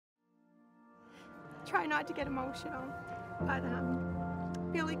try not to get emotional, but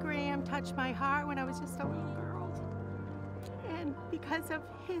Billy Graham touched my heart when I was just a little girl. And because of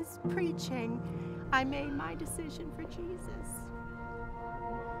his preaching, I made my decision for Jesus.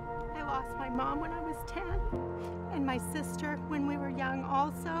 I lost my mom when I was 10, and my sister when we were young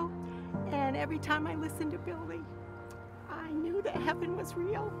also. And every time I listened to Billy, I knew that heaven was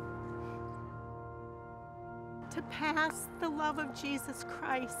real. To pass the love of Jesus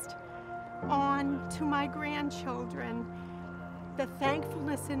Christ on to my grandchildren, the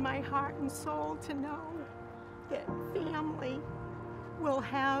thankfulness in my heart and soul to know that family will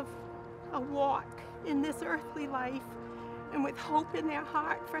have a walk in this earthly life and with hope in their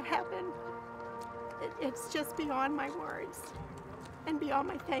heart for heaven. It's just beyond my words and beyond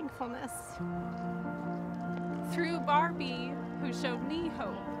my thankfulness. Through Barbie, who showed me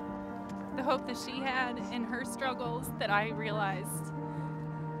hope, the hope that she had in her struggles, that I realized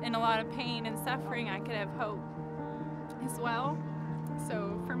in a lot of pain and suffering I could have hope as well.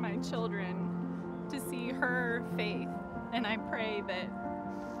 So for my children to see her faith, and I pray that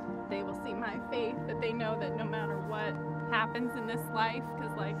they will see my faith, that they know that no matter what happens in this life,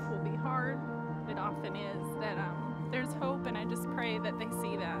 because life will be hard, it often is, that there's hope, and I just pray that they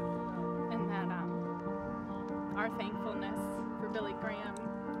see that, and that our thankfulness for Billy Graham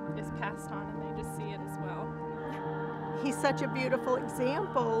is passed on and they just see it as well. He's such a beautiful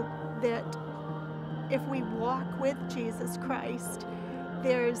example that if we walk with Jesus Christ,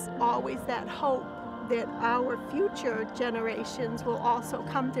 there's always that hope that our future generations will also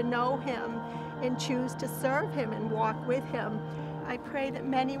come to know him and choose to serve him and walk with him. I pray that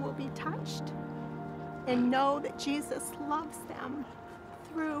many will be touched and know that Jesus loves them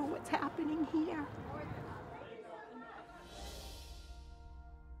through what's happening here.